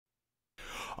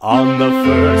On the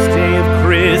first day of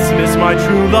Christmas, my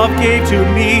true love gave to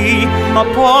me a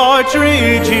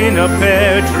partridge in a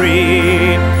pear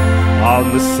tree.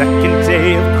 On the second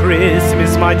day of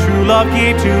Christmas, my true love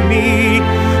gave to me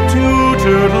two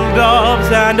turtle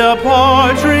doves and a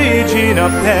partridge in a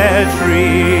pear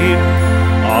tree.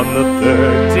 On the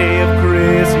third day of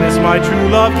Christmas, my true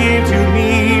love gave to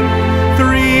me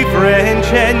three French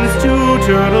hens, two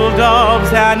turtle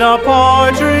doves, and a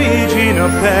partridge in a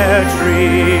pear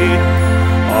tree.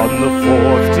 On the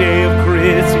fourth day of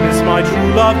Christmas, my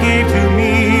true love gave to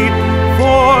me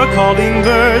four calling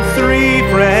birds, three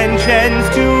French hens,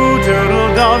 two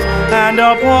turtle doves, and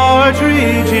a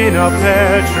partridge in a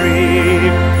pear tree.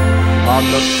 On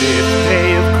the fifth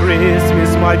day of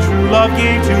Christmas, my true love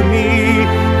gave to me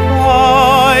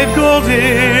five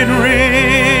golden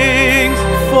rings,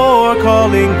 four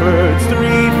calling birds,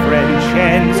 three French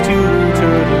hens, two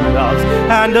turtle doves,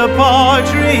 and a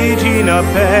partridge in a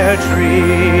pear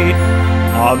tree.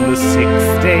 On the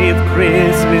sixth day of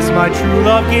Christmas, my true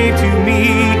love gave to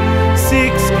me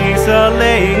six geese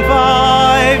a-laying,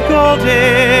 five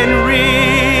golden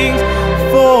rings,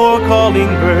 four calling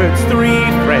birds, three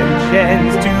French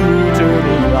hens, two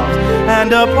turtle doves,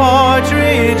 and a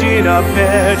partridge in a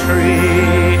pear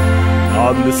tree.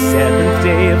 On the seventh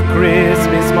day of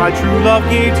Christmas, my true love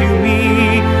gave to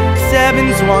me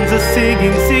seven swans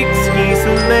a-singing, six geese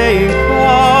a-laying,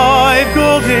 five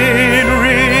golden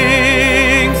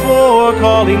rings, four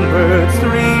calling birds,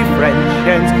 three French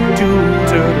hens, two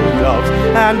turtle doves,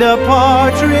 and a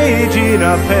partridge in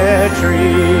a pear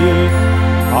tree.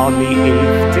 On the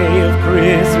eighth day of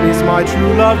Christmas, my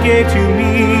true love gave to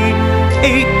me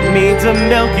eight maids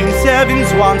a-milking, seven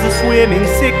swans a-swimming,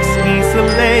 six geese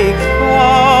a-laying,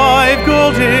 five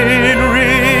golden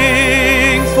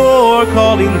rings, four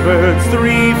calling birds,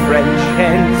 three French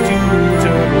hens, two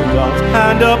turtle doves,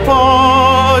 and a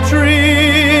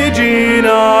partridge